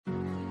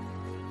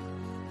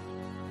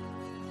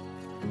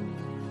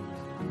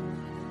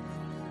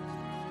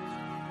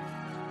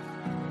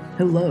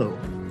Hello,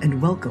 and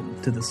welcome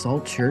to the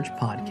Salt Church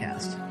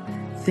Podcast.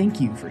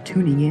 Thank you for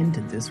tuning in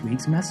to this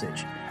week's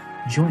message.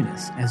 Join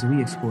us as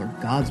we explore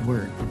God's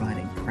Word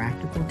providing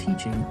practical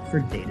teaching for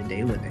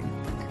day-to-day living.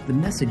 The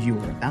message you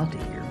are about to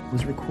hear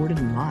was recorded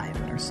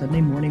live at our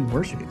Sunday morning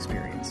worship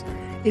experience.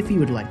 If you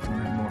would like to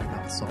learn more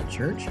about Salt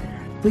Church,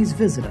 please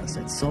visit us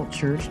at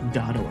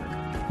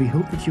saltchurch.org. We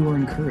hope that you are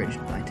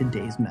encouraged by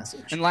today's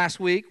message. And last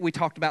week, we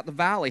talked about the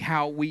valley,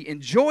 how we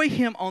enjoy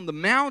Him on the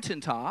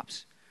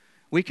mountaintops.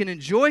 We can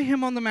enjoy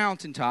Him on the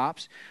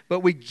mountaintops, but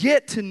we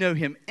get to know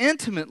Him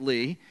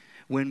intimately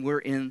when we're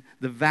in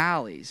the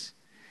valleys.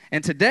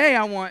 And today,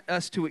 I want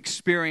us to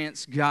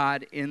experience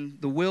God in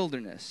the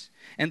wilderness.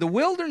 And the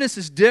wilderness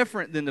is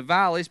different than the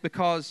valleys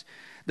because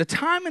the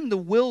time in the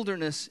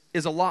wilderness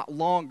is a lot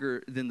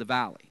longer than the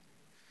valley.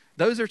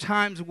 Those are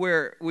times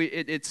where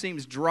it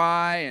seems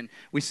dry and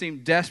we seem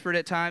desperate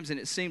at times, and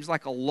it seems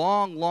like a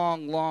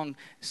long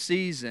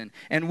season.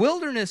 And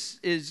wilderness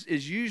is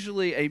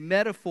usually a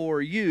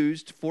metaphor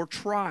used for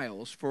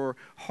trials, for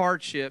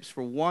hardships,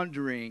 for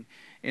wandering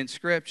in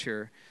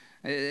Scripture.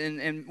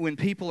 And when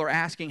people are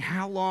asking,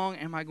 how long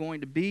am I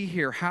going to be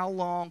here? How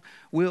long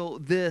will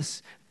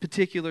this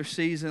particular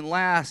season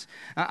last?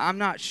 I'm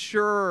not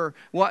sure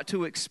what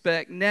to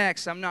expect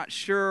next. I'm not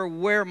sure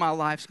where my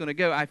life's going to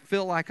go. I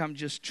feel like I'm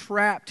just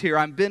trapped here.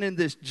 I've been in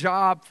this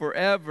job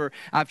forever.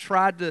 I've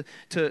tried to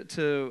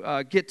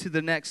get to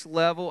the next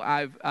level.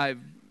 I've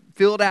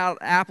filled out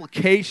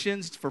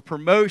applications for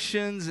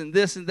promotions and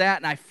this and that,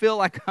 and I feel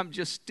like I'm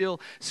just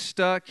still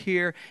stuck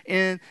here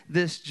in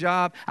this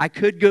job. I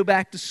could go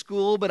back to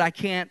school, but I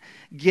can't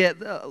get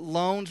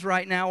loans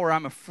right now, or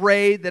I'm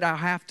afraid that I'll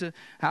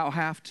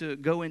have to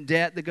go in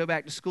debt to go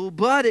back to school.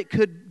 But it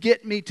could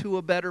get me to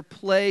a better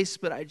place,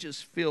 but I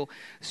just feel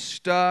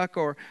stuck,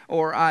 or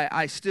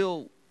I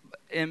still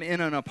am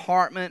in an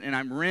apartment and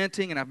I'm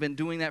renting, and I've been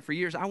doing that for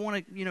years. I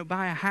want to,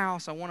 buy a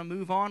house. I want to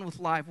move on with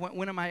life.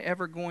 When am I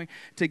ever going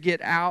to get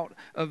out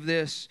of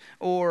this?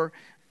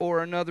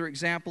 Or another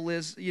example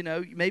is,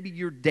 maybe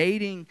you're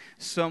dating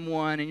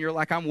someone and you're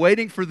like, I'm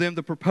waiting for them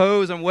to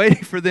propose. I'm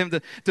waiting for them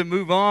to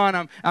move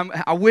on.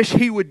 I wish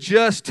he would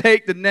just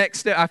take the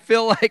next step. I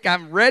feel like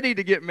I'm ready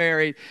to get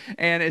married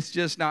and it's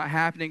just not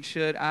happening.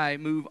 Should I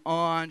move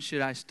on? Should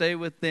I stay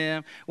with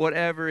them?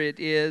 Whatever it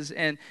is.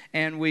 And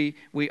we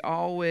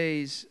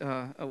always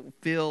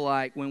feel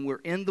like when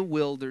we're in the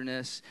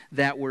wilderness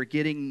that we're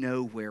getting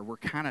nowhere. We're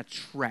kind of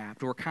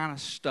trapped. We're kind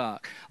of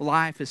stuck.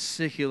 Life is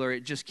secular.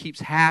 It just keeps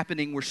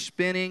happening. We're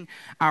spinning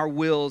our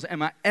wheels.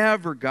 Am I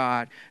ever,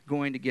 God,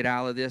 going to get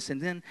out of this?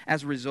 And then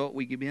as a result,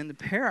 we begin to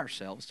compare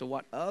ourselves to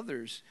what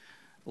others'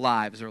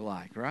 lives are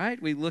like,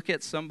 right? We look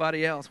at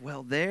somebody else.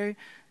 Well, they've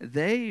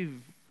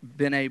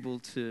been able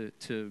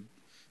to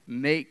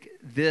make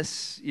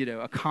this,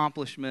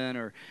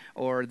 accomplishment,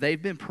 or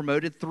they've been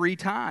promoted 3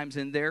 times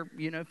and they're,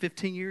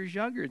 15 years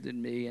younger than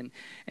me.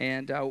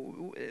 And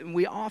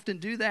we often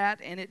do that,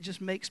 and it just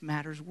makes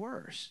matters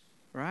worse,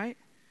 right?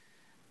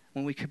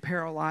 When we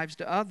compare our lives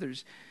to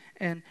others,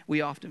 and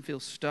we often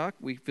feel stuck,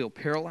 we feel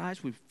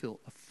paralyzed, we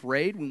feel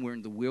afraid when we're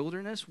in the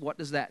wilderness. What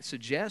does that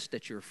suggest?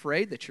 That you're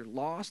afraid, that you're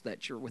lost,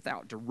 that you're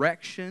without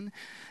direction,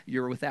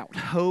 you're without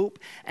hope,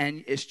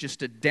 and it's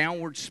just a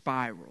downward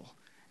spiral,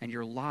 and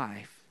your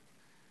life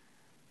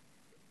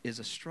is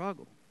a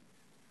struggle.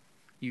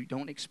 You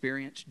don't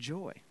experience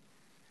joy.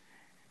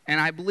 And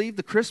I believe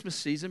the Christmas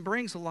season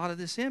brings a lot of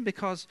this in,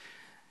 because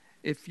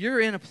if you're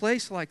in a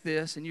place like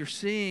this and you're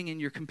seeing and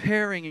you're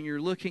comparing and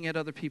you're looking at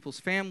other people's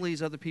families,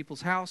 other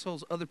people's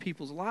households, other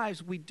people's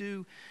lives, we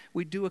do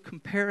a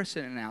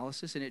comparison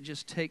analysis, and it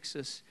just takes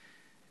us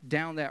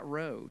down that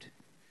road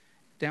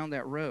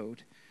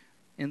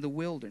in the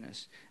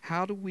wilderness.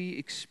 How do we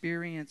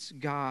experience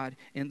God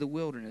in the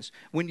wilderness?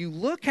 When you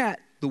look at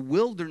the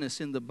wilderness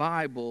in the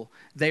Bible,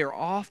 they are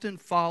often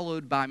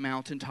followed by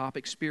mountaintop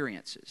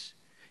experiences.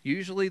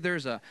 Usually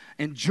there's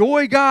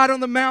enjoy God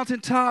on the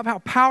mountaintop, how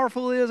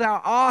powerful He is, how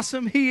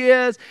awesome He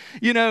is,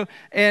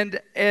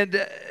 and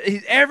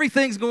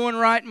everything's going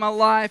right in my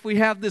life. We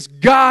have this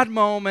God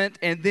moment,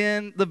 and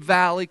then the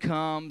valley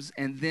comes,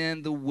 and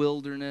then the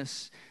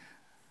wilderness,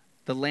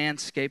 the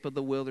landscape of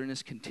the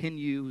wilderness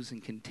continues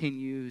and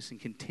continues and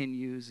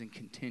continues and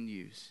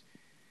continues.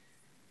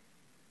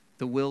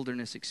 The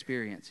wilderness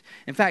experience.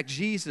 In fact,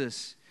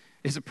 Jesus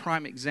is a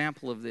prime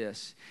example of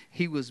this.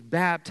 He was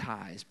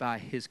baptized by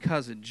his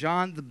cousin,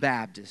 John the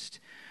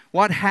Baptist.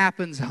 What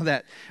happens in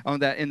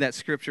that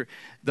scripture?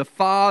 The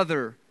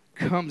Father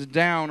comes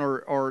down,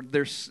 or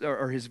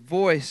his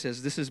voice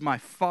says, "This is my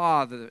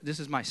Father, this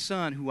is my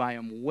Son, who I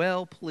am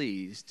well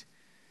pleased.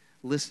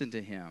 Listen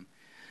to Him."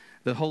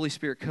 The Holy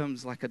Spirit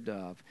comes like a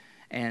dove,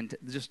 and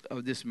just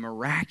this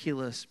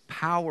miraculous,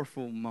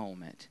 powerful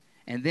moment.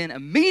 And then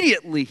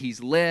immediately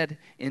he's led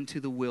into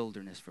the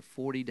wilderness for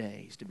 40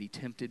 days to be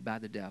tempted by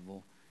the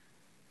devil,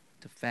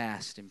 to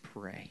fast and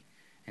pray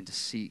and to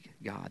seek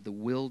God. The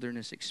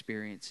wilderness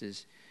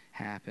experiences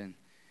happen.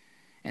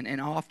 And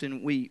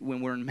often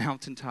when we're in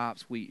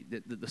mountaintops,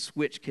 the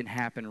switch can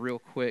happen real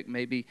quick.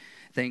 Maybe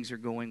things are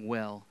going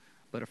well,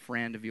 but a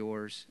friend of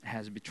yours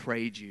has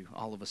betrayed you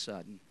all of a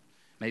sudden.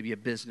 Maybe a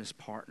business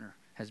partner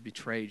has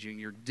betrayed you, and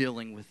you're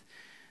dealing with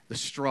the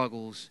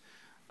struggles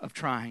of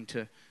trying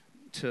to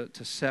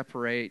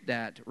separate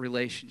that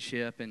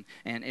relationship, and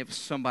if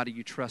somebody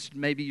you trusted,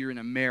 maybe you're in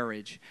a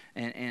marriage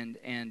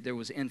and there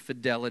was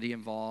infidelity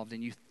involved,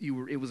 and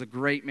it was a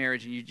great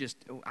marriage, and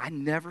I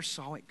never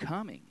saw it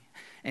coming,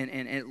 and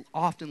it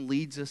often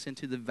leads us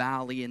into the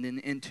valley and then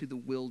into the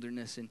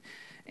wilderness,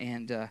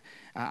 and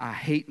I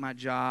hate my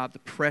job, the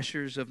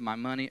pressures of my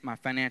money, my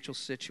financial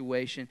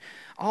situation.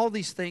 All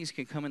these things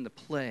can come into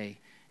play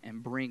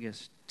and bring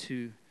us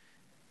to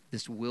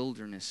this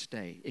wilderness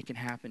state. It can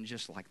happen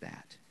just like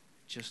that.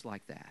 Just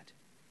like that.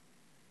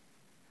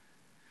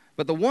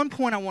 But the one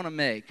point I want to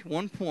make,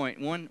 one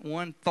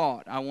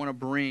thought I want to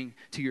bring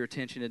to your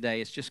attention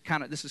today is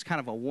this is kind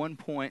of a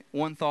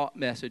one thought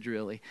message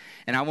really,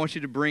 and I want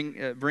you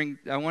to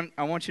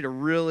I want you to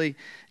really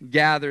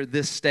gather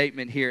this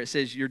statement here. It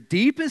says, your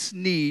deepest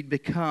need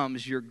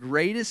becomes your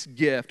greatest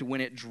gift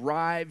when it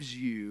drives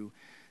you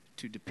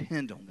to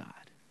depend on God.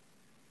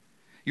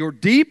 Your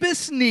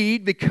deepest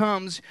need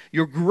becomes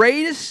your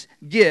greatest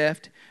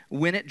gift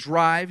when it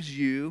drives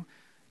you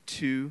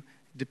to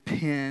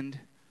depend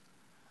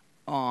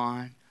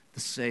on the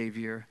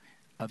Savior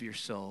of your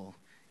soul,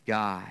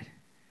 God.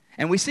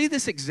 And we see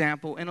this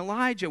example in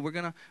Elijah. We're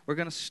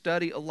gonna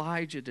study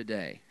Elijah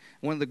today.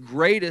 One of the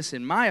greatest,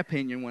 in my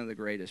opinion, one of the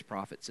greatest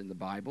prophets in the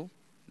Bible.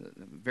 A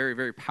very,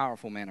 very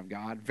powerful man of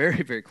God,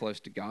 very, very close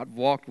to God,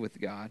 walked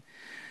with God.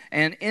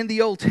 And in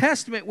the Old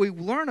Testament, we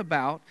learn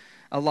about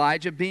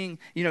Elijah being,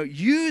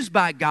 used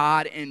by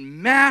God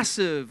in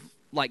massive,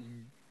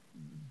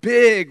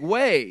 big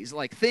ways,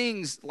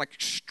 things like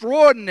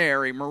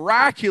extraordinary,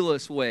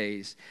 miraculous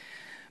ways.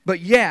 But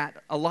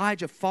yet,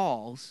 Elijah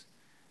falls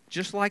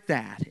just like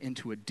that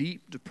into a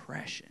deep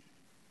depression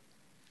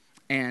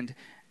and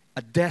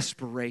a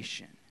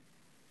desperation.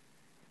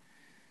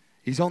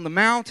 He's on the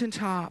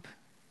mountaintop,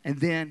 and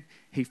then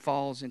he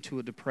falls into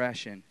a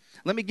depression.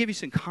 Let me give you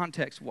some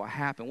context of what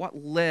happened. What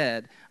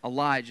led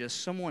Elijah,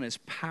 someone as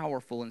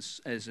powerful and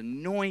as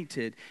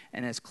anointed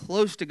and as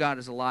close to God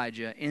as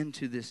Elijah,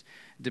 into this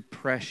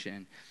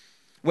depression?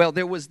 Well,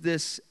 there was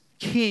this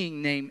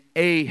king named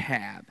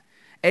Ahab.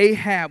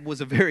 Ahab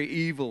was a very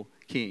evil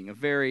king, a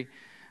very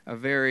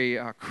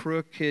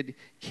crooked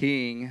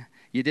king.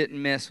 You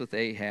didn't mess with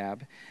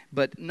Ahab.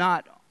 But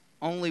not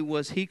only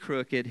was he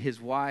crooked, his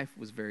wife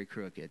was very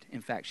crooked.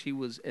 In fact, she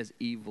was as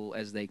evil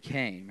as they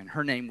came, and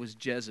her name was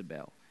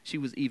Jezebel. She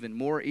was even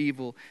more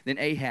evil than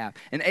Ahab.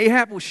 And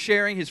Ahab was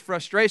sharing his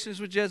frustrations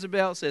with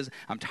Jezebel. Says,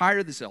 I'm tired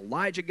of this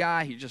Elijah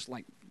guy. He just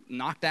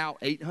knocked out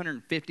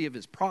 850 of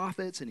his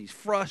prophets, and he's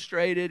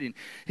frustrated. And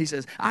he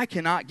says, I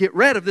cannot get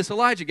rid of this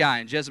Elijah guy.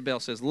 And Jezebel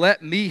says,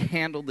 let me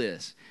handle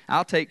this.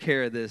 I'll take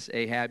care of this,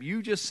 Ahab.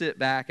 You just sit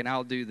back and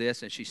I'll do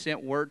this. And she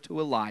sent word to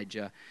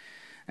Elijah.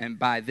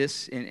 And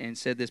and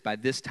said this, by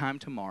this time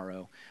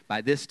tomorrow,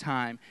 by this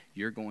time,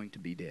 you're going to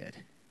be dead.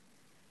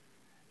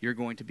 You're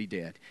going to be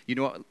dead. You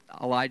know what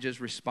Elijah's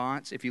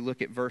response? If you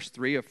look at verse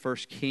 3 of 1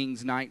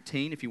 Kings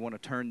 19, if you want to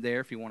turn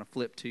there, if you want to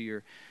flip to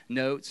your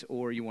notes,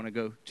 or you want to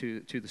go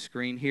to the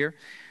screen here,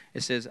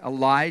 it says,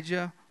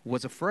 Elijah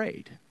was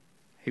afraid.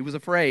 He was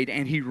afraid,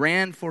 and he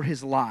ran for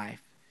his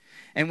life.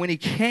 And when he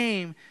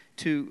came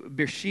to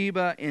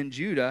Beersheba in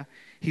Judah,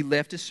 he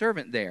left his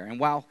servant there. And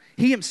while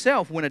he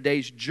himself went a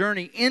day's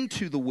journey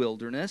into the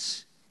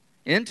wilderness,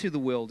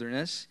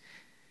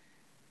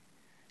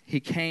 he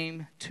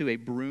came to a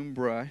broom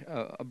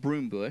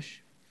bush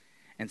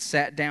and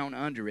sat down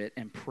under it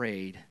and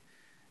prayed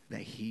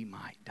that he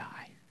might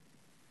die.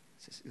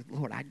 He says,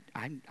 Lord,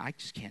 I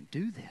just can't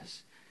do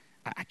this.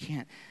 I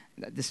can't.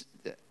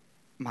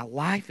 My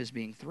life is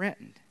being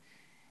threatened.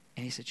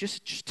 And he said,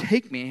 just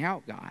take me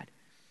out, God.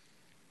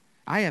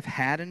 I have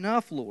had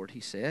enough, Lord,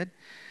 he said.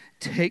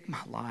 Take my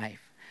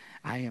life.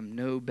 I am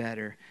no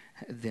better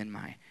than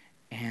my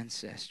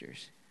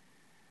ancestors.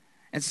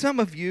 And some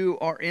of you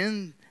are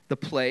in the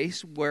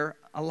place where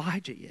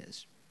Elijah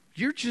is.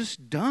 You're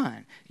just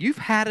done. You've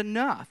had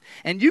enough.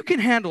 And you can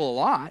handle a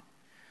lot.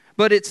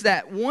 But it's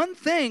that one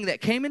thing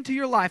that came into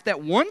your life,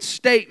 that one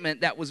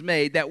statement that was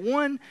made, that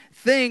one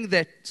thing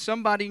that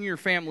somebody in your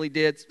family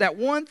did, that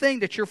one thing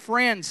that your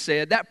friend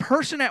said, that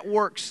person at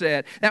work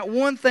said, that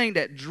one thing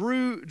that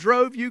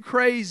drove you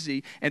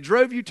crazy and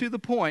drove you to the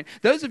point.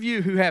 Those of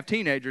you who have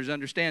teenagers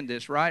understand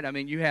this, right? I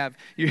mean,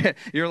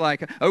 you're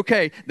like,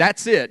 okay,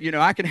 that's it.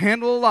 I can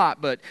handle a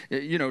lot, but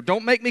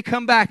don't make me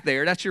come back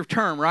there. That's your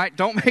term, right?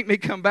 Don't make me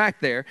come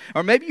back there.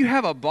 Or maybe you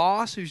have a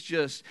boss who's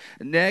just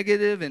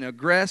negative and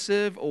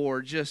aggressive, or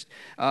just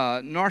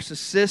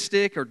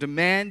narcissistic or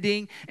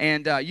demanding,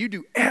 and you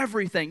do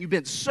everything. You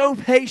been so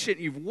patient,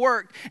 you've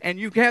worked, and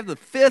you have the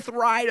fifth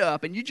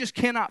write-up, and you just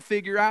cannot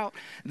figure out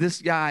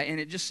this guy, and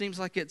it just seems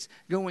like it's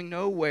going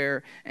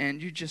nowhere,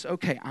 and you just,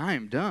 okay, I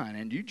am done,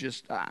 and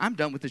I'm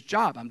done with this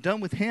job, I'm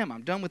done with him,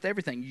 I'm done with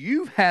everything.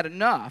 You've had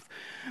enough.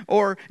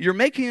 Or you're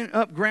making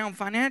up ground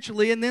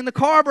financially, and then the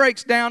car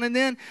breaks down, and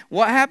then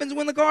what happens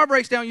when the car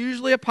breaks down?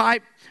 Usually a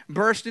pipe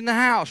burst in the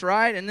house,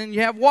 right? And then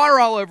you have water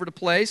all over the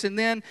place, and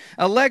then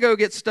a Lego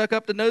gets stuck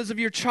up the nose of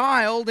your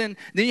child, and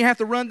then you have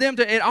to run them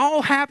to, it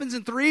all happens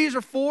in 3s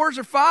or 4s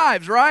or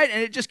 5s, right?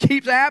 And it just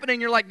keeps happening.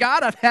 You're like,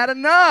 God, I've had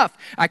enough.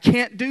 I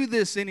can't do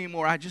this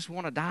anymore. I just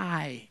want to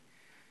die.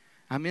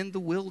 I'm in the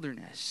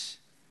wilderness.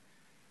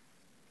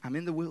 I'm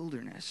in the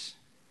wilderness.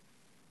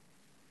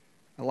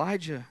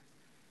 Elijah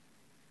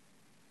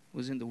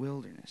was in the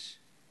wilderness.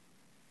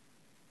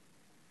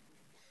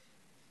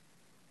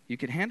 You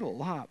can handle a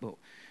lot, but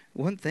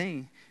one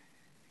thing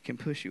can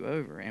push you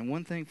over. And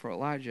one thing for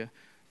Elijah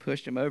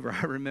pushed him over.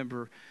 I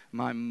remember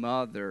my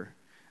mother.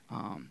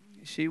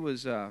 She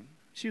was a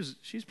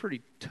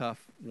pretty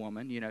tough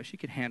woman. You know, she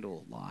could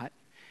handle a lot,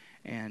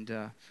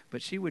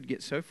 but she would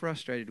get so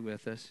frustrated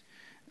with us.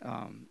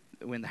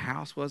 When the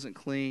house wasn't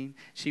clean,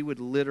 she would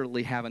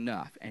literally have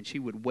enough, and she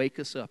would wake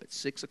us up at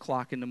 6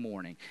 o'clock in the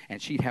morning,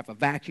 and she'd have a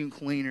vacuum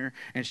cleaner,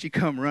 and she'd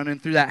come running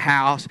through that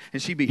house,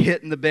 and she'd be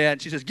hitting the bed,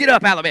 and she says, get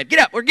up out of the bed, get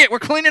up, we're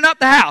cleaning up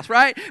the house,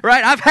 right,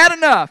 I've had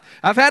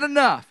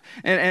enough,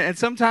 and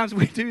sometimes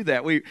we do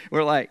that, we're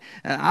like,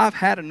 I've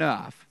had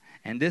enough,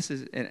 and this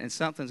is, and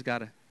something's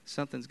got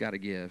to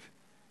give.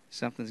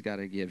 Something's got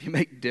to give. You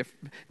make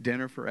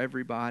dinner for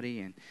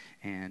everybody,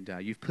 and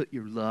you've put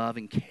your love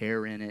and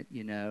care in it,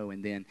 you know,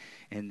 and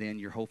then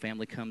your whole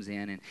family comes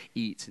in and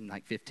eats in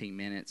like 15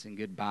 minutes and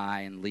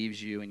goodbye and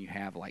leaves you, and you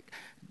have like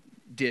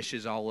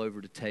dishes all over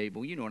the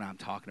table. You know what I'm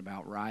talking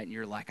about, right? And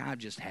you're like, I've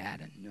just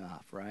had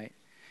enough, right?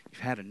 You've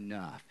had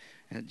enough.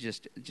 And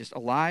just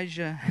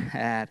Elijah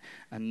had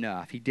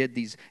enough. He did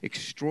these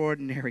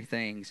extraordinary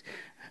things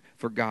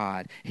for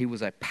God. He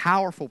was a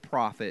powerful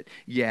prophet,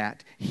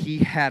 yet he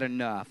had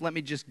enough. Let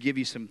me just give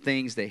you some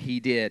things that he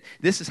did.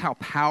 This is how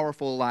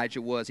powerful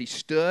Elijah was. He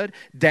stood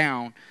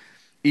down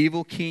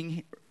evil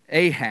King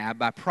Ahab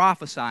by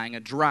prophesying a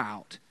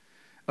drought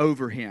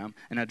over him,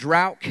 and a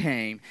drought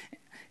came.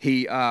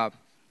 For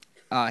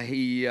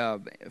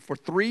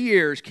 3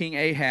 years, King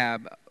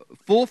Ahab,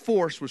 full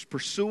force, was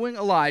pursuing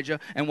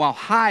Elijah, and while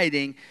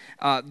hiding,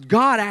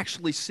 God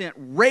actually sent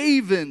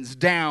ravens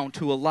down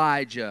to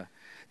Elijah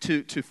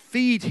to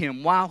feed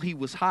him while he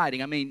was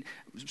hiding. I mean,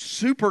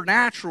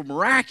 supernatural,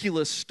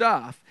 miraculous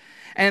stuff.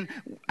 And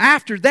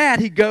after that,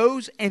 he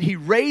goes and he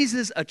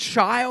raises a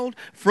child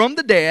from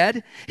the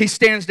dead. He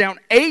stands down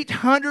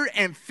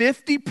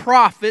 850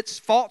 prophets,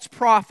 false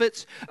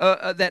prophets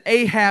that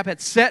Ahab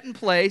had set in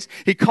place.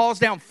 He calls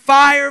down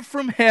fire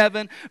from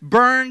heaven,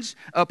 burns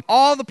up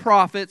all the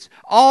prophets,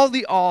 all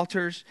the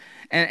altars,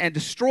 and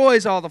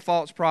destroys all the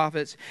false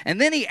prophets.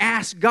 And then he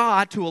asks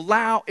God to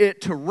allow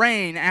it to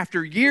rain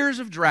after years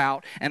of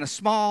drought, and a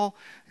small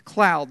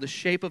cloud the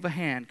shape of a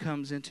hand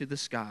comes into the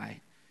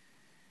sky.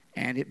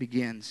 And it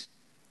begins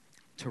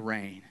to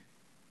rain.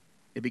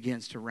 It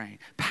begins to rain.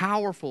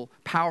 Powerful,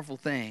 powerful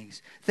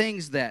things.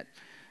 Things that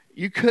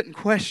you couldn't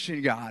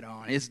question God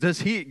on.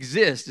 Does he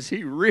exist? Is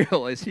he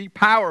real? Is he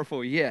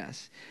powerful?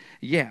 Yes.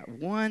 Yeah,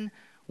 one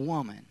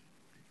woman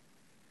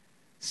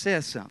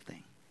says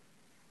something,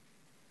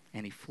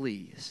 and he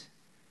flees.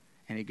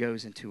 And he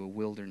goes into a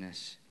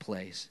wilderness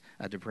place,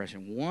 a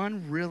depression.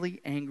 One really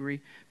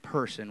angry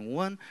person,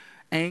 one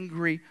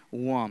angry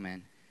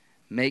woman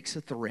makes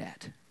a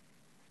threat,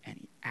 and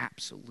he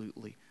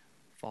absolutely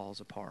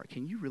falls apart.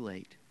 Can you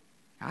relate?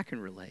 I can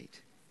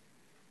relate.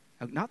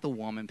 Not the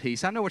woman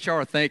piece. I know what y'all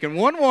are thinking.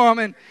 One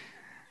woman.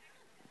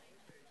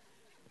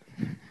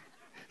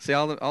 See,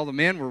 all the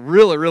men were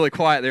really, really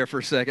quiet there for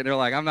a second. They're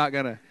like, I'm not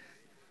going to.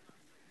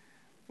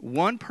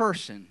 One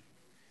person,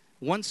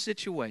 one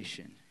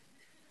situation,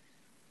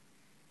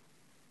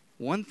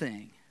 one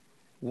thing,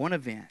 one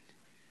event,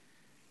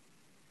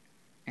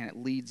 and it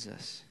leads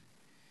us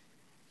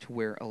to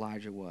where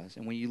Elijah was.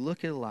 And when you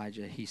look at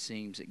Elijah, he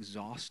seems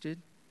exhausted,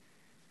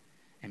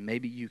 and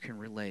maybe you can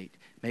relate.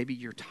 Maybe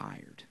you're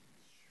tired.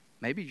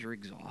 Maybe you're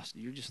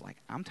exhausted. You're just like,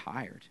 I'm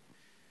tired.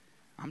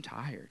 I'm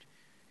tired.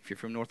 If you're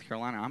from North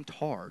Carolina, I'm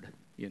tarred,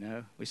 you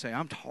know. We say,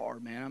 I'm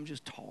tarred, man. I'm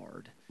just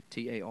tarred.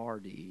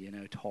 T-A-R-D, you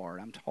know,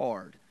 tarred. I'm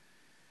tarred.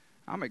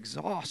 I'm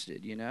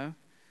exhausted, you know.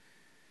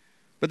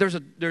 But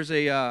there's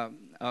a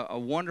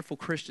wonderful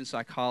Christian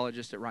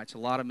psychologist that writes a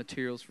lot of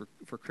materials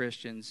for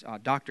Christians,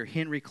 Dr.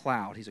 Henry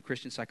Cloud. He's a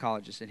Christian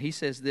psychologist, and he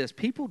says this: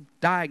 people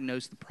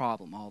diagnose the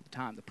problem all the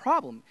time. The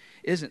problem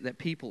isn't that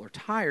people are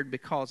tired,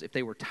 because if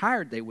they were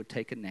tired, they would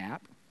take a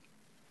nap,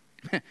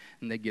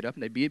 and they'd get up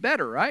and they'd be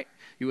better, right?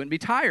 You wouldn't be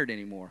tired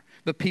anymore.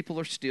 But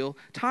people are still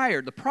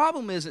tired. The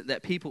problem isn't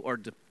that people are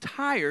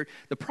tired.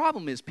 The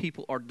problem is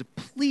people are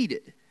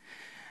depleted.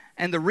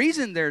 And the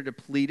reason they're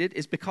depleted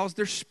is because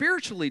they're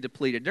spiritually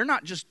depleted. They're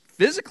not just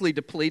physically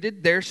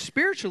depleted, they're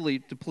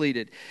spiritually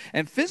depleted.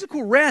 And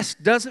physical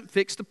rest doesn't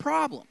fix the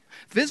problem.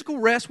 Physical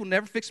rest will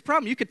never fix the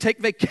problem. You could take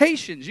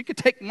vacations, you could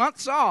take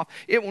months off.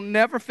 It will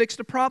never fix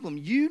the problem.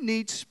 You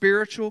need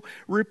spiritual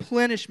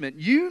replenishment.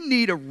 You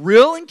need a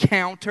real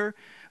encounter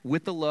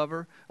with the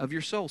lover of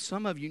your soul.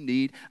 Some of you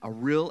need a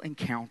real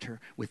encounter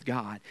with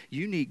God.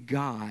 You need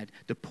God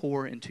to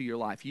pour into your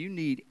life. You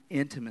need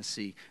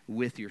intimacy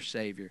with your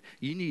Savior.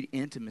 You need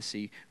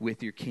intimacy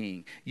with your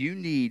King. You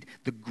need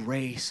the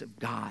grace of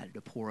God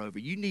to pour over.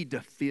 You need to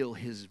feel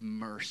His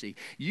mercy.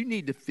 You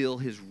need to feel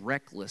His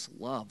reckless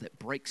love that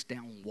breaks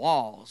down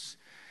walls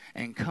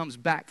and comes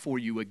back for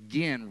you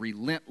again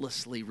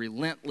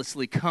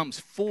relentlessly comes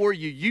for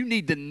you. You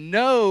need to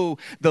know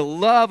the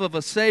love of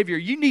a Savior.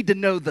 You need to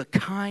know the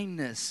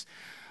kindness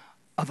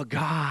of a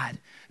God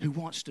who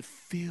wants to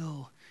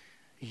fill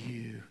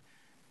you,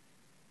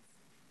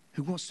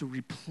 who wants to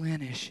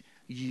replenish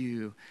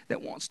you,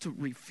 that wants to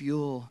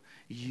refuel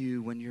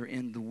you when you're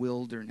in the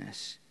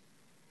wilderness.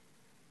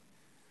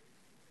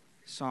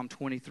 Psalm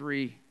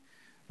 23,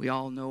 we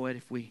all know it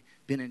if we've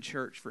been in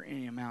church for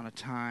any amount of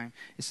time.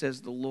 It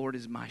says, the Lord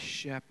is my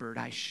shepherd,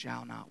 I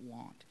shall not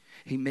want.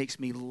 He makes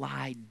me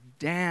lie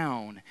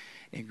down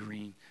in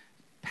green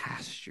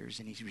pastures,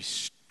 and He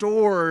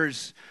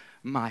restores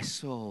my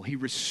soul. He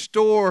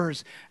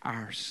restores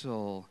our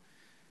soul.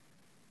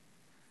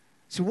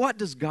 So what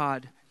does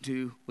God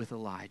do with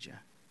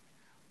Elijah?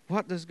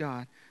 What does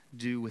God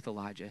do with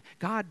Elijah?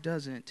 God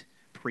doesn't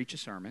preach a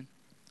sermon.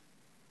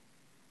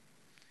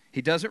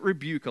 He doesn't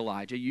rebuke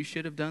Elijah. You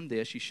should have done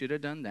this. You should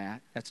have done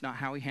that. That's not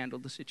how He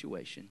handled the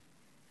situation.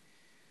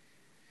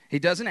 He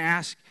doesn't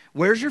ask,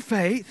 where's your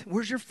faith?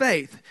 Where's your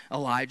faith,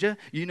 Elijah?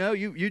 You know,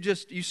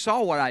 you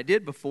saw what I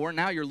did before.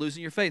 Now you're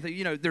losing your faith.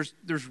 You know,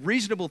 there's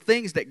reasonable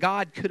things that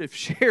God could have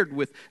shared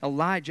with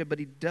Elijah, but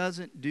He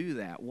doesn't do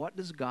that. What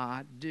does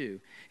God do?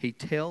 He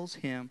tells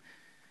him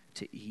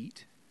to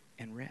eat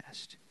and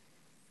rest.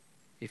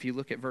 If you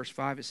look at verse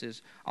 5, it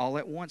says, all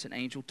at once an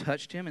angel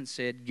touched him and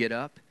said, get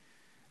up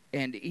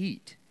and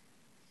eat.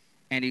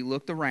 And he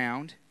looked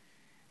around,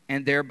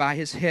 and there by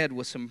his head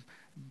was some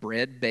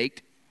bread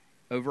baked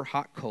over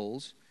hot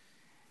coals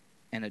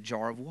and a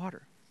jar of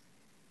water.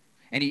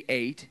 And he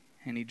ate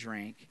and he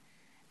drank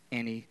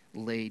and he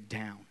laid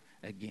down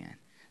again.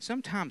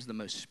 Sometimes the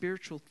most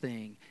spiritual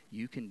thing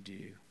you can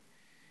do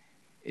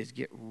is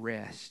get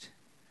rest,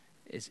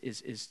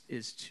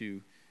 is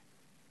to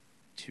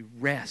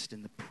rest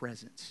in the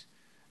presence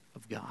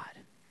of God.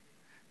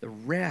 The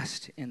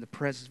rest in the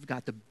presence of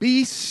God, to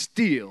be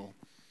still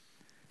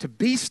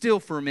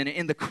for a minute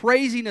in the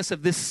craziness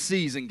of this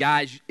season,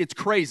 guys. It's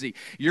crazy.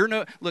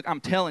 Look, I'm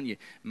telling you,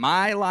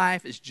 my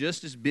life is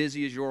just as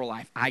busy as your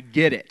life. I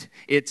get it.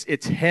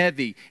 It's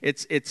heavy.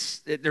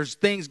 There's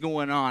things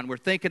going on. We're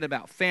thinking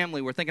about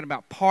family. We're thinking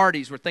about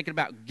parties. We're thinking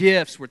about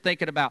gifts. We're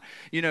thinking about,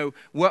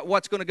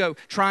 what's going to go,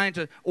 trying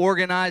to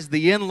organize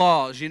the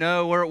in-laws,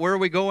 where are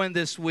we going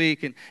this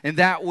week and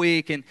that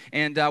week, and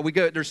we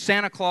go, there's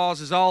Santa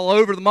Claus is all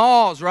over the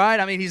malls,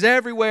 right? I mean, he's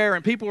everywhere,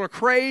 and people are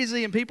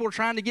crazy, and people are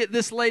trying to get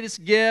this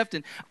latest gift,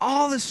 and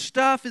all this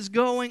stuff is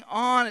going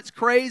on. It's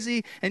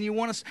crazy, and you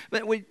want to,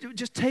 but we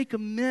just take a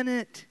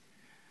minute.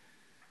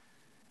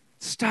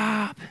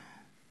 Stop.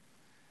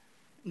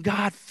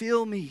 God,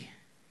 fill me.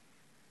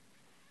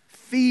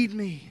 Feed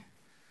me.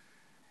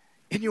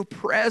 In your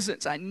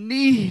presence. I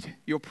need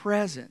your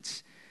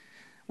presence.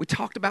 We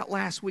talked about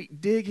last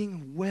week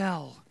digging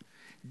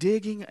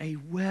a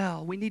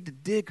well. We need to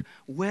dig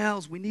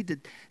wells. We need to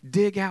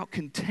dig out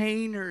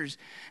containers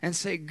and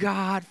say,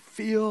 God,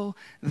 fill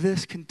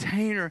this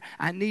container.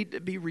 I need to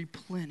be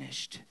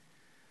replenished.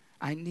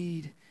 I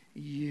need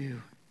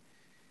you.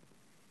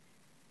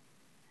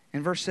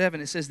 In verse 7,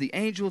 it says, the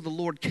angel of the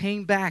Lord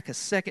came back a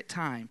second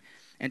time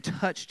and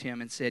touched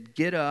him and said,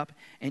 get up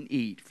and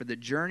eat, for the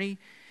journey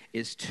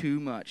is too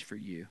much for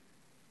you.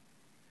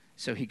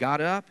 So he got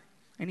up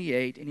and he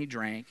ate and he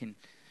drank, and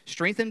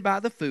strengthened by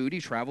the food, he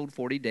traveled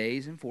 40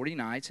 days and 40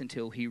 nights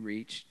until he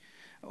reached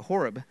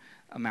Horeb,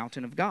 a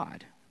mountain of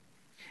God.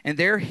 And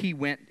there he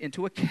went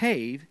into a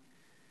cave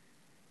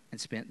and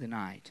spent the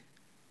night.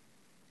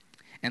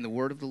 And the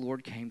word of the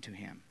Lord came to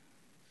him.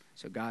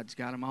 So God's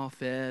got him all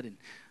fed and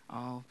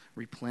all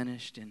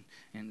replenished, and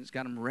it's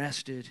got him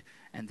rested.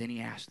 And then he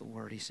asked the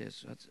word. He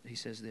says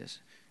this,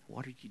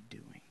 what are you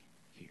doing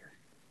here?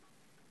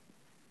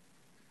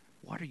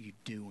 What are you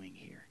doing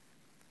here?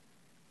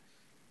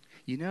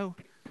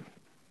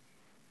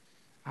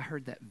 I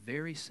heard that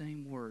very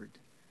same word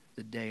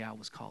the day I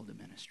was called to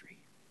ministry.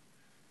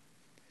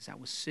 As I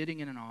was sitting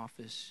in an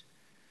office,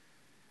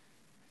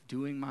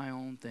 doing my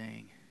own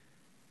thing,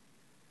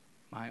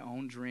 my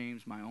own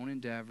dreams, my own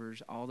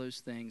endeavors, all those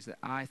things that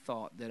I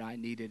thought that I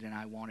needed and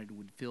I wanted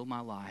would fill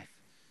my life.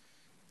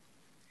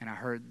 And I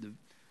heard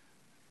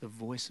the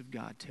voice of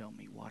God tell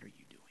me, what are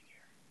you doing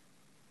here?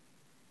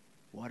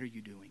 What are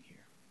you doing here?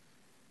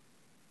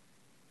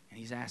 And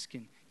he's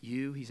asking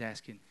you, he's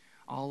asking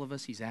all of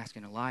us, he's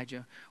asking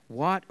Elijah,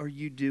 what are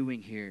you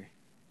doing here?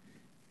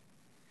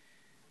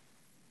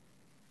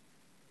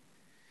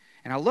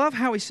 And I love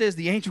how he says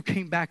the angel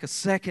came back a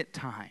second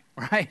time,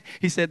 right?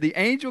 He said the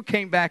angel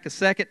came back a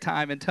second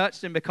time and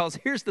touched him, because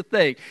here's the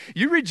thing.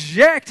 You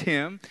reject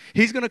him,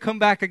 he's going to come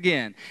back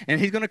again.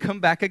 And he's going to come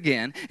back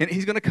again. And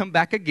he's going to come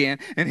back again.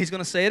 And he's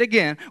going to say it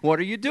again. What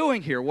are you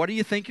doing here? What do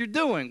you think you're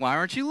doing? Why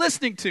aren't you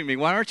listening to me?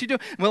 Why aren't you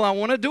doing? Well, I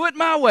want to do it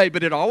my way,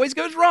 but it always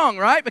goes wrong,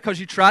 right? Because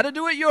you try to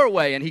do it your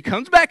way. And he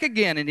comes back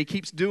again, and he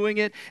keeps doing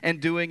it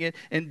and doing it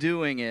and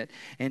doing it.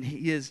 And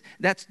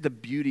that's the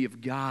beauty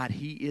of God.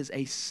 He is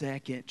a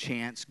second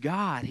chance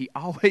God. He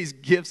always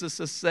gives us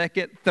a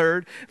second,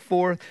 third,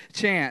 fourth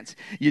chance.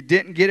 You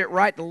didn't get it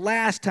right the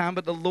last time,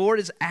 but the Lord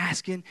is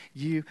asking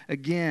you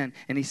again.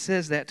 And he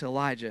says that to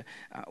Elijah.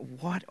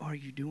 What are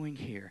you doing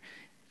here?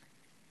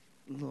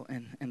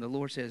 And the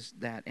Lord says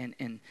that.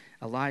 And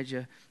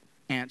Elijah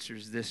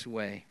answers this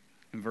way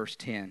in verse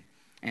 10.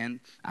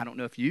 And I don't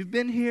know if you've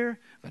been here,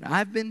 but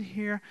I've been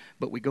here.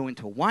 But we go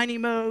into whiny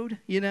mode,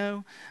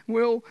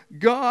 Well,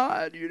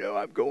 God,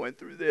 I'm going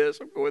through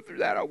this. I'm going through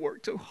that. I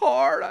work too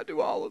hard. I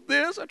do all of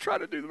this. I try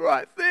to do the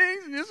right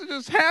things. And this is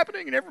just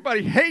happening. And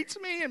everybody hates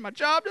me. And my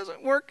job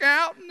doesn't work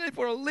out. And if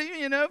we're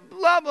leaving,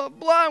 blah, blah,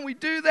 blah. And we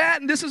do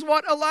that. And this is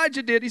what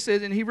Elijah did. He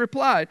says, and he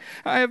replied,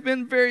 I have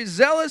been very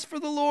zealous for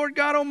the Lord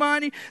God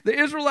Almighty. The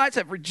Israelites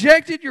have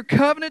rejected your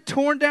covenant,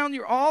 torn down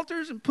your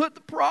altars, and put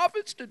the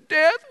prophets to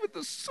death with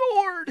the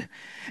sword.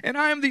 And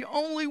I am the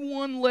only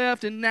one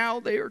left, and now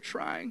they are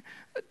trying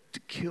to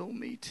kill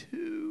me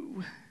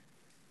too.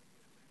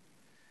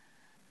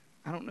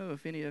 I don't know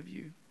if any of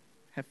you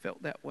have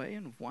felt that way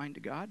and whined to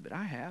God, but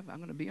I have. I'm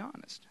going to be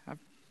honest. I've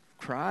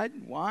cried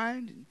and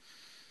whined, and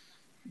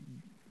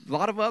a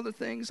lot of other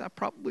things I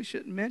probably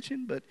shouldn't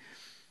mention, but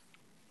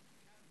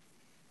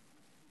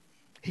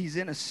he's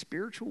in a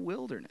spiritual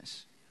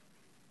wilderness.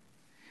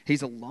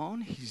 He's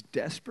alone. He's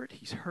desperate.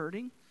 He's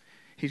hurting.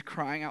 He's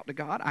crying out to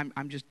God,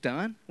 I'm just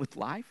done with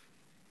life.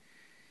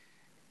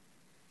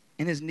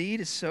 And his need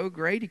is so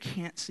great, he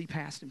can't see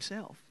past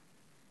himself.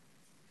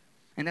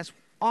 And that's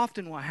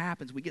often what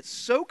happens. We get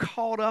so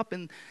caught up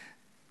in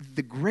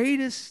the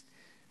greatest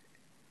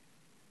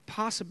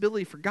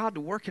possibility for God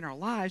to work in our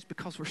lives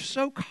because we're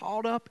so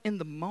caught up in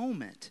the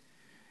moment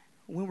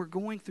when we're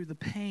going through the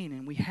pain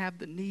and we have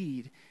the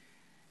need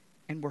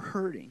and we're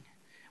hurting.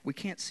 We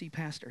can't see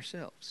past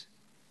ourselves.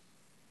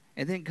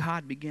 And then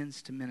God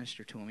begins to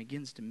minister to him. He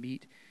begins to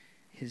meet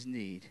his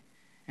need.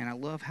 And I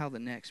love how the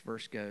next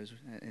verse goes.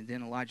 And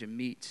then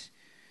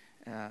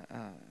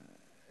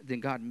then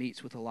God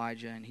meets with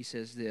Elijah, and he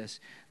says this,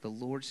 the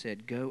Lord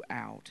said, go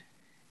out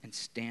and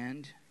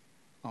stand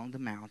on the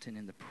mountain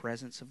in the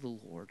presence of the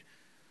Lord,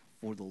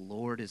 for the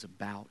Lord is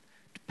about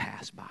to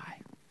pass by.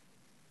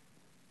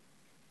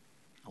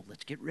 Oh,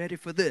 let's get ready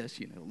for this.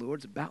 The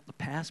Lord's about to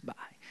pass by.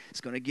 It's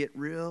going to get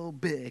real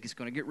big. It's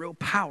going to get real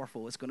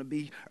powerful. It's going to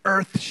be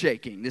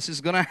earth-shaking. This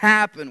is going to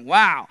happen.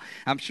 Wow.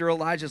 I'm sure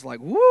Elijah's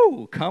like,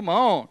 woo, come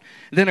on.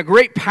 Then a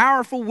great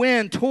powerful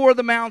wind tore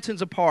the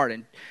mountains apart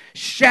and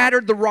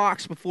shattered the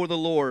rocks before the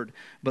Lord.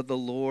 But the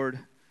Lord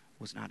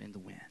was not in the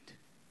wind.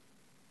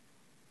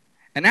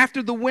 And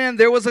after the wind,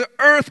 there was an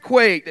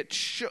earthquake that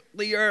shook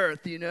the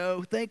earth,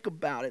 Think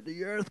about it,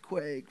 the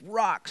earthquake,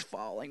 rocks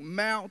falling,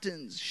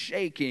 mountains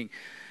shaking.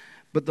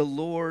 But the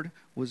Lord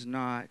was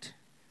not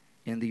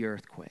in the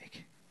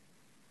earthquake.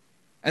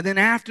 And then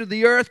after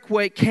the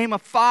earthquake came a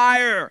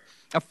fire.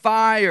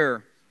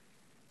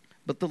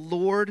 But the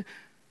Lord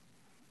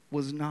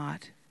was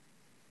not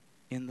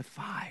in the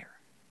fire.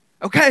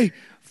 Okay,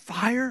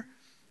 fire,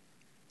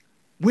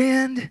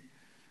 wind,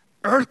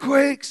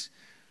 earthquakes.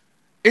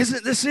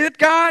 Isn't this it,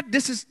 God?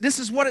 This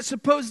is what it's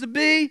supposed to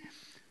be?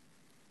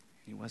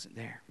 He wasn't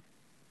there.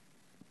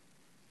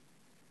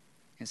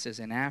 It says,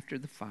 and after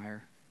the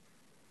fire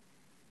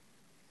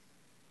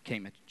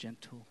came a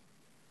gentle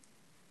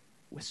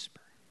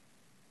whisper.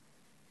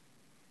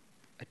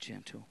 A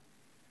gentle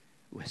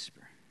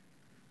whisper.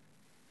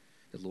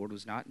 The Lord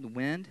was not in the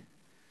wind.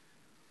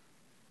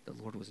 The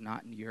Lord was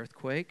not in the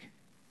earthquake.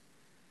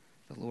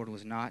 The Lord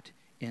was not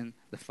in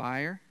the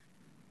fire.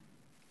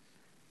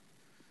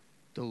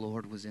 The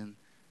Lord was in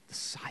the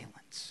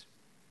silence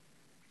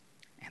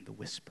and the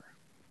whisper.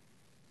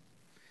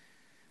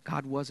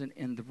 God wasn't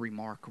in the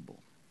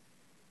remarkable.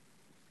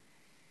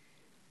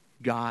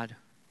 God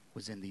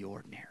was in the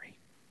ordinary.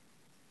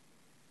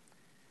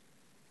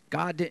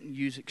 God didn't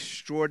use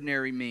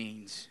extraordinary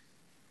means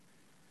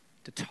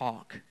to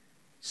talk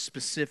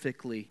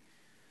specifically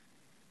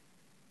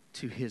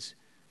to his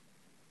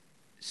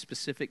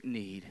specific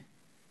need.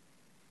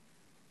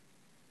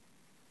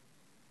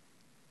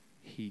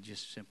 He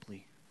just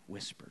simply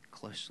whispered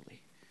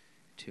closely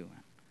to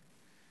him.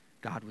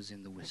 God was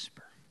in the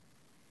whisper.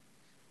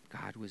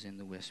 God was in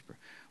the whisper.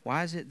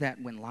 Why is it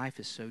that when life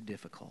is so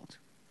difficult,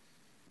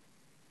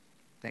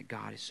 that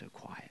God is so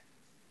quiet?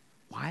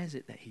 Why is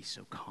it that he's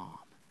so calm?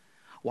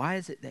 Why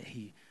is it that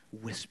he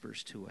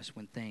whispers to us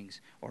when things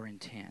are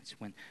intense,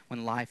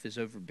 when life is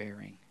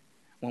overbearing,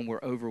 when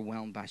we're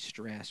overwhelmed by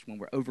stress, when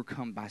we're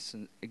overcome by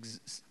some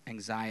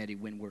anxiety,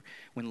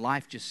 when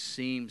life just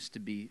seems to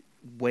be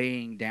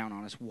weighing down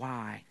on us.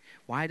 Why?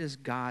 Why is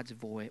God's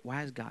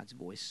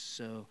voice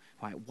so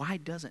quiet? Why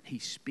doesn't he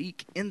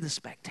speak in the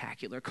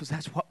spectacular? Because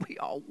that's what we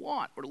all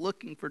want. We're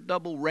looking for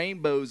double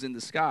rainbows in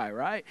the sky,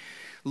 right?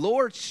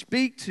 Lord,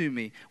 speak to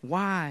me.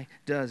 Why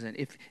doesn't?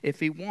 If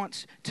he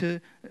wants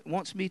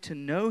me to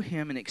know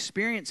him and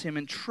experience him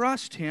and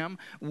trust him,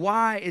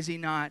 why is he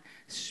not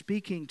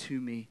speaking to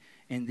me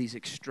in these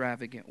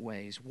extravagant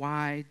ways?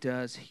 Why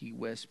does he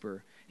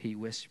whisper? He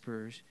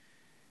whispers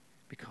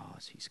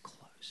because he's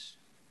close.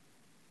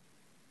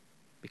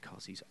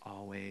 Because he's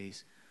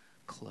always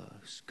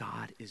close.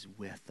 God is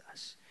with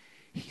us.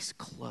 He's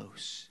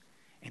close,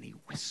 and he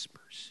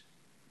whispers.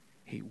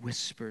 He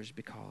whispers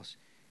because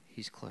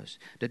he's close.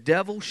 The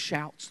devil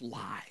shouts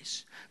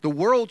lies. The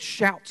world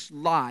shouts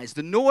lies.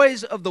 The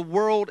noise of the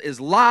world is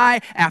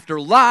lie after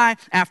lie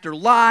after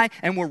lie,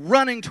 and we're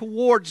running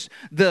towards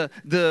the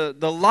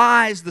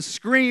lies, the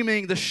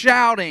screaming, the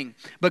shouting.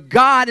 But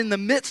God, in the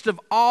midst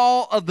of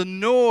all of the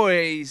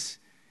noise,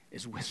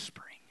 is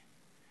whispering.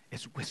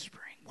 Is whispering.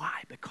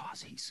 Why?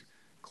 Because he's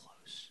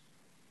close.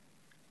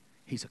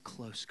 He's a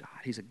close God.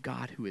 He's a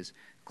God who is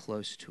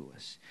close to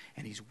us.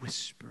 And he's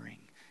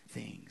whispering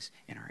things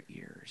in our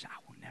ears. I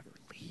will never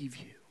leave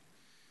you.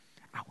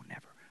 I will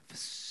never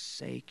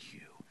forsake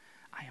you.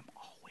 I am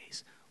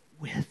always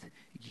with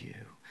you.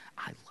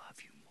 I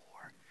love you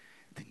more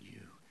than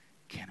you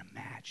can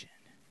imagine.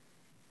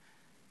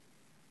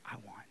 I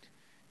want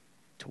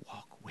to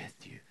walk with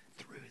you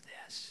through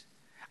this.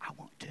 I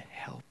want to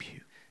help you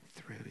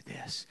through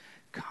this.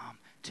 Come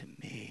to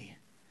me.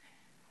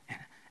 And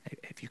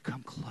if you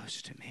come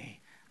close to me,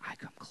 I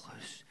come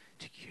close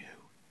to you.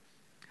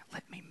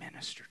 Let me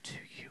minister to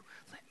you.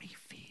 Let me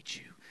feed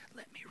you.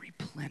 Let me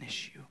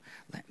replenish you.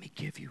 Let me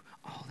give you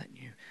all that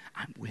you.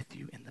 I'm with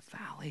you in the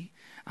valley.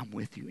 I'm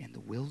with you in the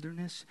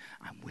wilderness.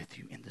 I'm with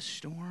you in the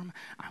storm.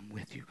 I'm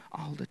with you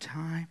all the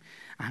time.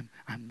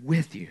 I'm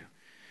with you.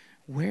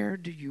 Where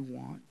do you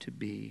want to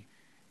be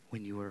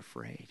when you are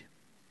afraid?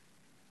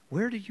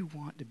 Where do you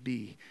want to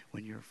be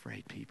when you're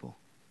afraid, people?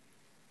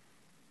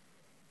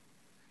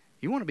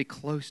 You want to be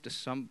close to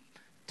some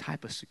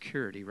type of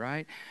security,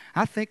 right?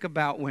 I think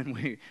about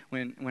when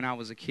I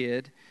was a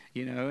kid,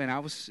 and I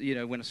was,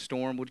 when a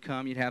storm would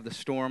come, you'd have the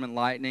storm and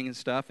lightning and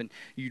stuff, and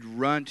you'd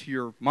run to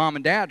your mom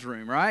and dad's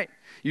room, right?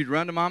 You'd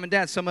run to mom and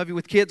dad. Some of you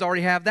with kids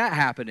already have that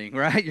happening,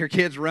 right? Your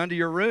kids run to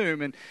your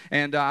room,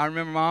 and I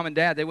remember mom and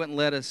dad, they wouldn't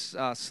let us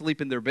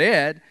sleep in their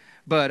bed.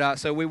 But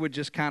so we would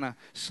just kind of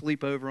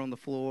sleep over on the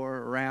floor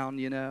around,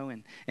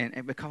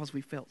 and because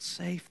we felt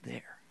safe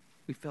there.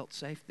 We felt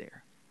safe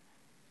there.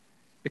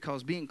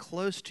 Because being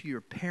close to your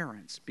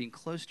parents, being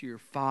close to your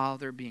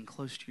father, being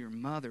close to your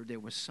mother, there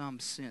was some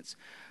sense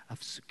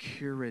of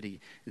security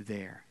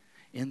there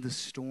in the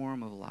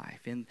storm of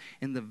life, in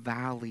the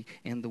valley,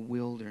 in the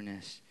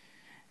wilderness.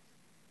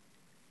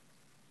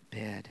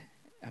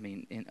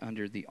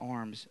 Under the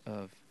arms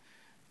of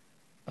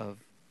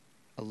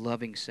a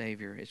loving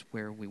Savior is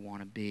where we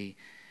want to be.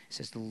 It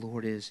says the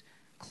Lord is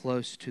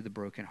close to the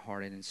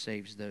brokenhearted and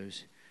saves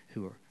those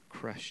who are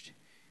crushed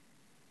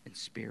in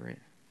spirit.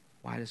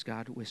 Why does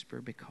God whisper?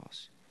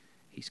 Because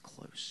he's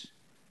close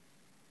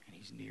and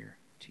he's near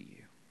to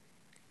you.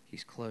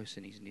 He's close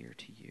and he's near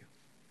to you.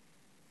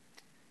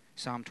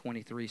 Psalm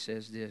 23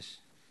 says this: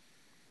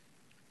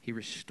 he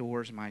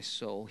restores my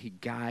soul. He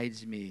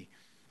guides me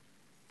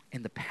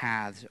in the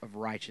paths of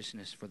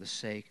righteousness for the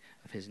sake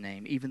of his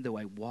name. Even though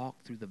I walk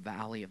through the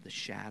valley of the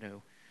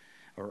shadow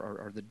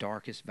or the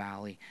darkest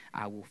valley,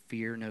 I will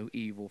fear no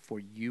evil, for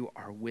you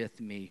are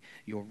with me.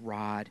 Your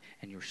rod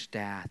and your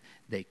staff,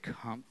 they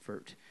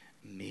comfort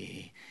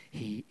me.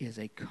 He is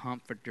a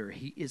comforter.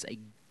 He is a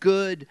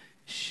good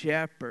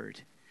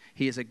shepherd.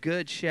 He is a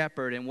good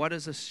shepherd. And what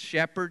does a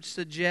shepherd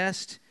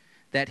suggest?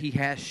 That he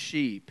has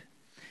sheep.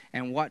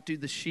 And what do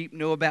the sheep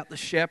know about the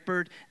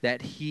shepherd?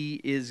 That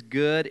he is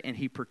good and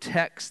he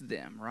protects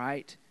them,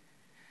 right?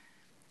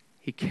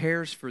 He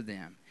cares for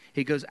them.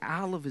 He goes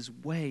out of his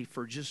way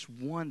for just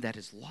one that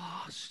is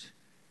lost.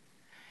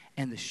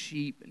 And the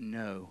sheep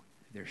know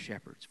their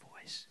shepherd's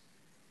voice.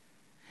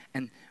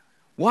 And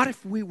what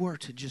if we were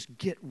to just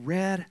get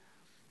rid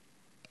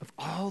of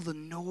all the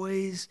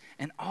noise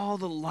and all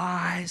the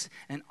lies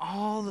and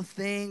all the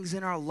things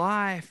in our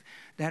life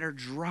that are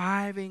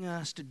driving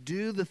us to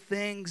do the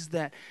things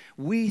that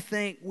we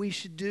think we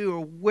should do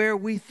or where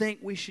we think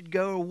we should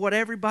go or what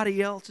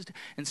everybody else is,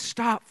 and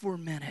stop for a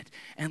minute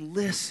and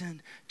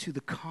listen to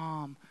the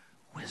calm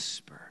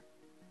whisper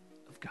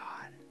of God.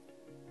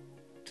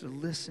 To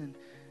listen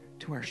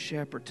to our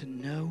shepherd, to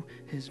know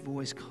his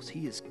voice, because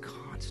he is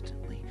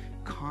constantly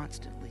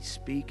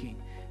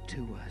speaking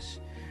to us.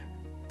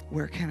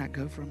 Where can I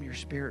go from your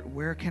spirit?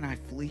 Where can I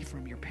flee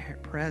from your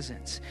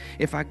presence?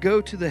 If I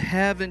go to the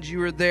heavens,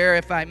 you are there.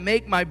 If I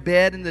make my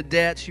bed in the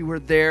depths, you are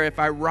there. If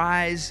I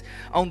rise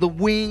on the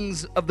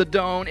wings of the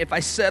dawn, if I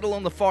settle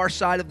on the far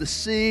side of the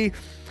sea,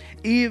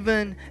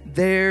 even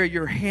there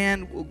your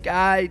hand will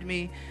guide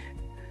me.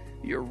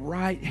 Your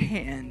right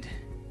hand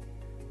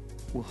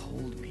will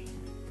hold me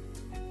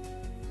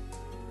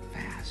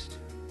fast.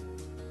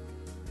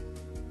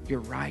 Your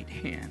right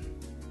hand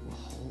will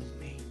hold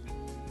me.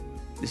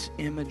 This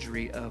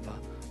imagery of an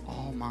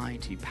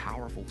almighty,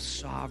 powerful,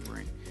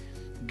 sovereign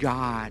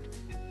God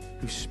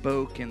who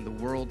spoke and the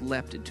world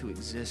leapt into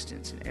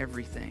existence and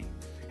everything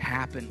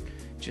happened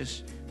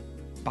just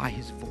by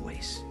his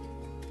voice.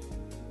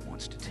 He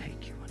wants to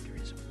take you under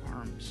his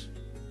arms.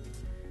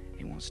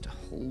 He wants to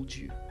hold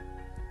you.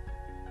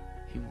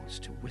 He wants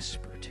to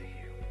whisper to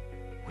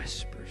you.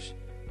 Whispers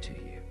to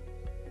you.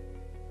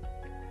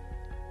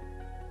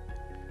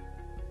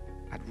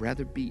 I'd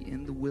rather be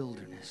in the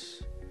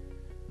wilderness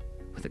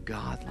with a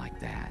God like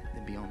that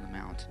than be on the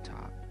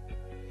mountaintop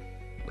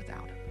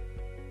without him.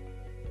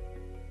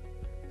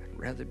 I'd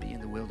rather be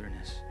in the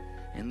wilderness,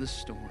 in the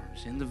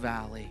storms, in the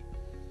valley,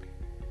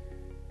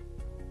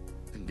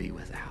 than be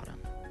without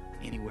him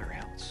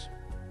anywhere else.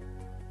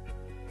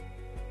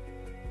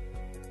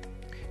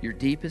 Your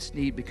deepest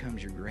need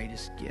becomes your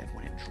greatest gift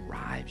when it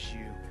drives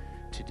you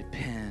to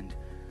depend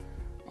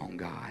on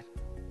God.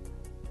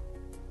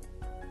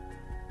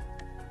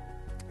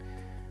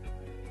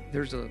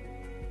 There's a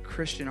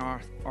Christian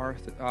author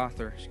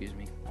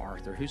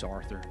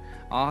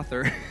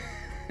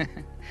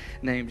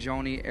named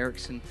Joni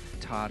Eareckson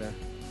Tada,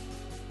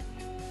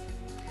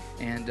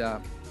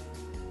 and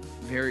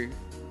very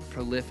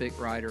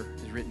prolific writer,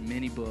 has written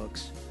many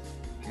books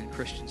in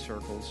Christian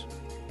circles.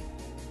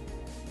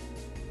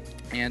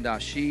 And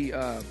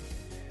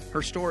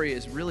her story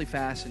is really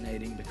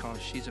fascinating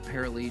because she's a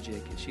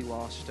paraplegic and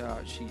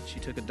she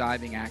took a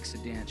diving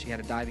accident. She had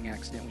a diving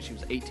accident when she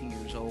was 18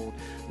 years old,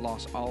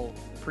 lost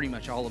pretty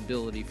much all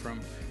ability from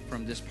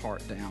this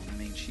part down. I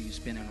mean, she's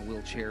been in a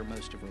wheelchair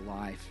most of her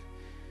life.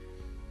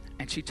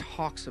 And she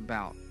talks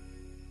about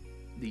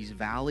these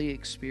valley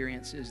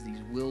experiences,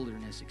 these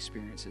wilderness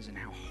experiences, and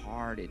how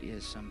hard it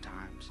is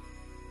sometimes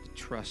to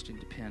trust and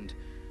depend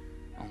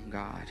on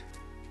God.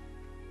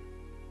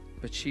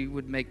 But she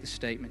would make the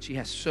statement, she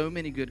has so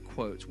many good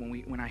quotes.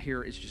 When I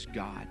hear it's just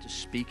God just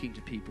speaking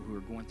to people who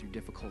are going through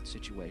difficult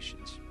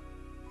situations.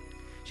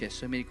 She has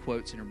so many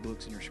quotes in her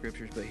books and her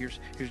scriptures, but here's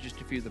just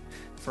a few. The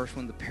first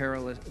one,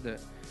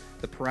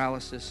 the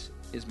paralysis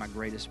is my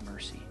greatest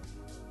mercy.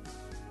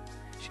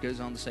 She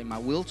goes on to say, my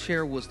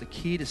wheelchair was the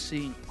key to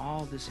seeing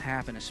all this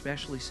happen,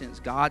 especially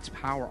since God's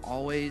power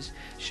always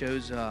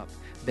shows up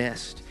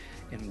best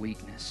in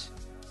weakness.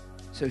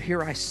 So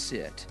here I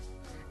sit,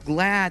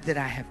 glad that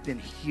I have been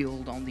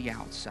healed on the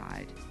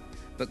outside,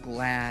 but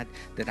glad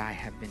that I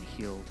have been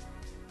healed.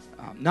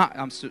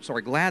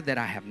 Glad that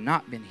I have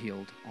not been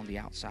healed on the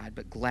outside,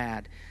 but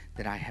glad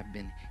that I have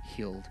been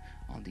healed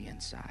on the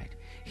inside.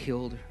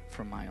 Healed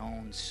from my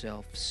own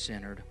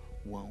self-centered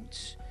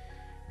wants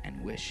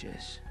and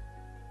wishes.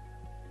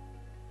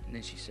 And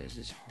then she says,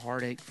 this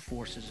heartache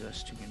forces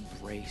us to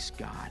embrace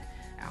God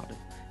out of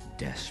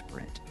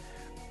desperate,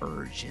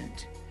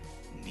 urgent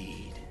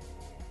need.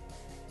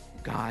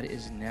 God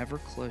is never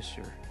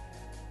closer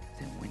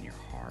than when your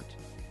heart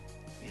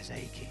is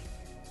aching.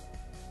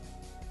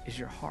 Is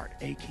your heart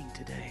aching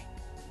today?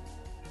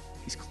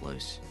 He's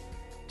close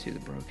to the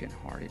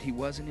brokenhearted. He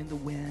wasn't in the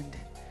wind.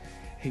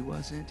 He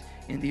wasn't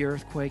in the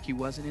earthquake. He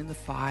wasn't in the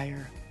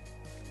fire.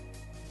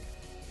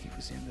 He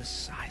was in the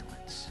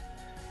silence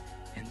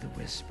and the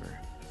whisper.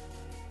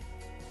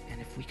 And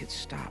if we could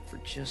stop for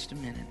just a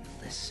minute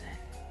and listen,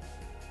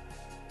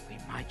 we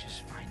might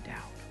just find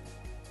out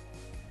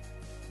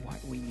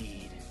what we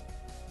need.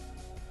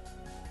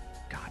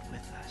 God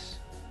with us.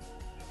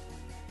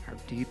 Our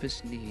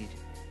deepest need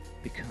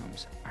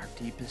becomes our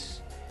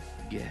deepest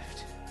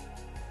gift,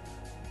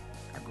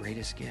 our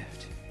greatest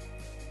gift,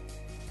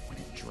 when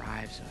it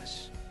drives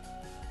us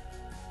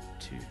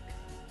to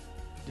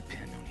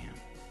depend on Him.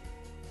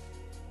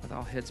 With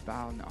all heads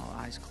bowed and all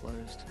eyes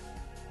closed,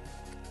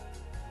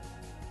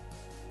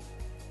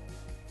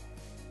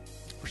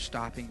 we're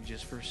stopping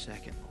just for a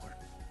second, Lord.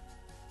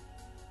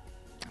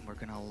 And we're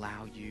going to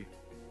allow you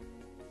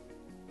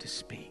to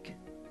speak.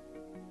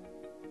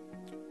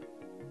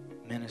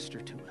 Minister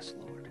to us,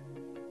 Lord.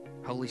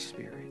 Holy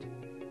Spirit,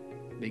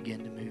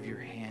 begin to move your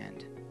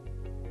hand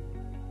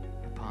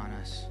upon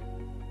us.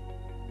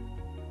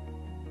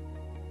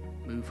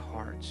 Move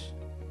hearts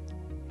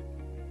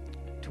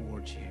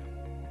towards you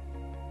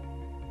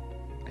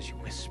as you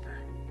whisper,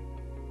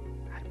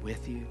 I'm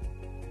with you.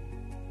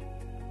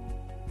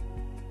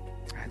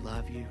 I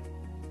love you.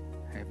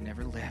 I have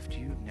never left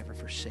you. I've never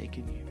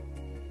forsaken you.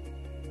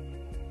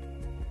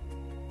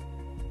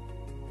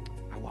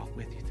 I walk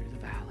with you through the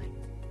valley.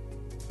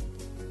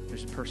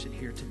 There's a person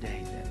here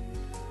today that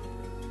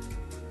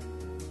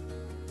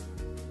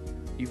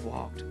you've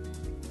walked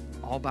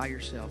all by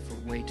yourself for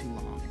way too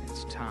long, and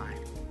it's time.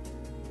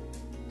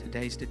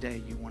 Today's the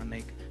day you want to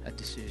make a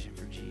decision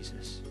for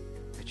Jesus,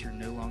 that you're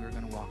no longer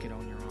going to walk it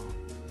on your own.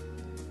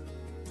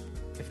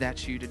 If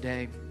that's you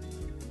today,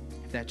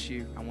 if that's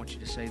you, I want you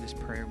to say this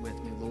prayer with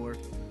me. Lord,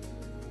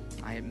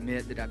 I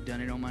admit that I've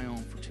done it on my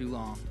own for too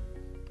long.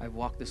 I've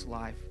walked this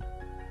life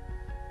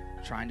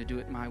trying to do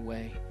it my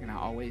way, and I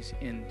always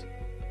end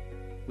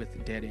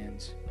with dead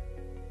ends.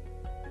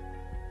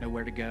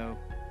 Nowhere to go.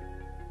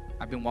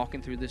 I've been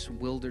walking through this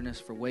wilderness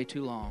for way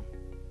too long,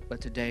 But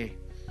today,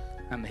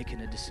 I'm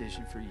making a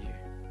decision for you.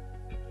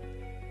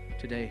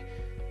 Today,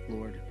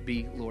 Lord,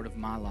 be Lord of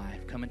my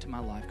life. Come into my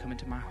life. Come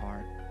into my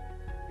heart.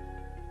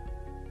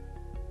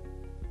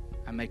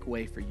 I make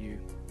way for you.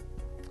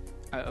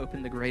 I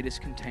open the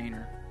greatest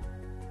container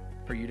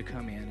for you to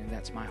come in, and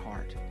that's my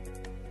heart.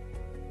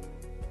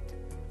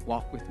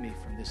 Walk with me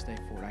from this day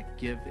forward. I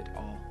give it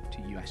all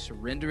to you. I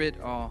surrender it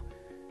all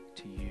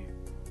to you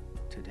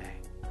today.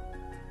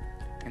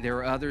 And there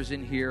are others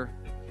in here.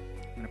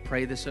 I'm going to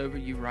pray this over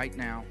you right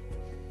now.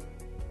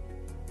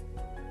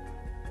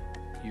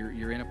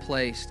 You're in a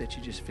place that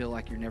you just feel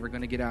like you're never going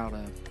to get out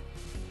of.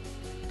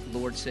 The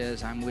Lord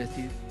says, I'm with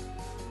you.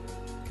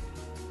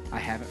 I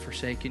haven't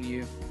forsaken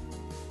you.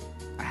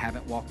 I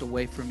haven't walked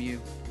away from you.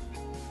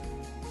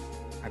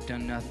 I've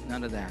done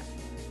none of that.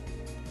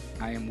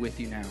 I am with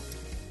you now.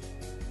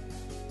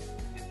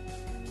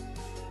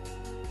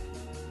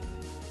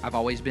 I've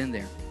always been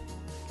there.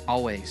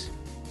 Always.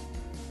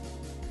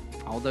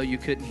 Although you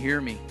couldn't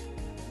hear me,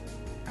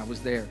 I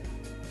was there.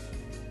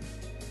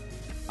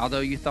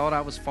 Although you thought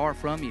I was far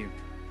from you,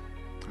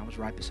 I was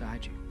right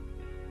beside you.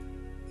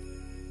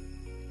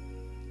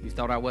 You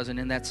thought I wasn't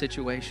in that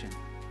situation.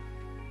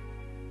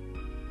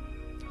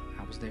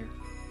 I was there.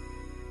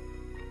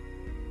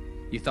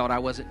 You thought I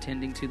wasn't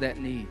tending to that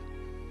need.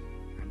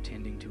 I'm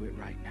tending to it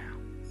right now.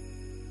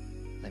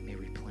 Let me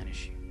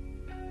replenish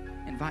you.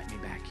 Invite me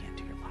back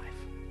into your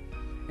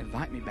life.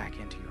 Invite me back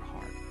into your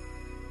heart.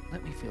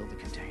 Let me fill the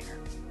container.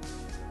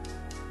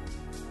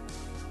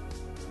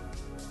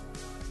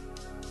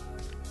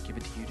 Give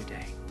it to you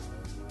today.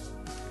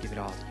 Give it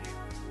all to you.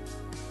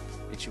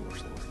 It's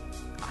yours, Lord.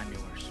 I'm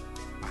yours.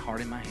 My heart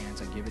in my hands,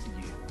 I give it to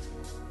you.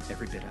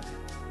 Every bit of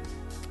it.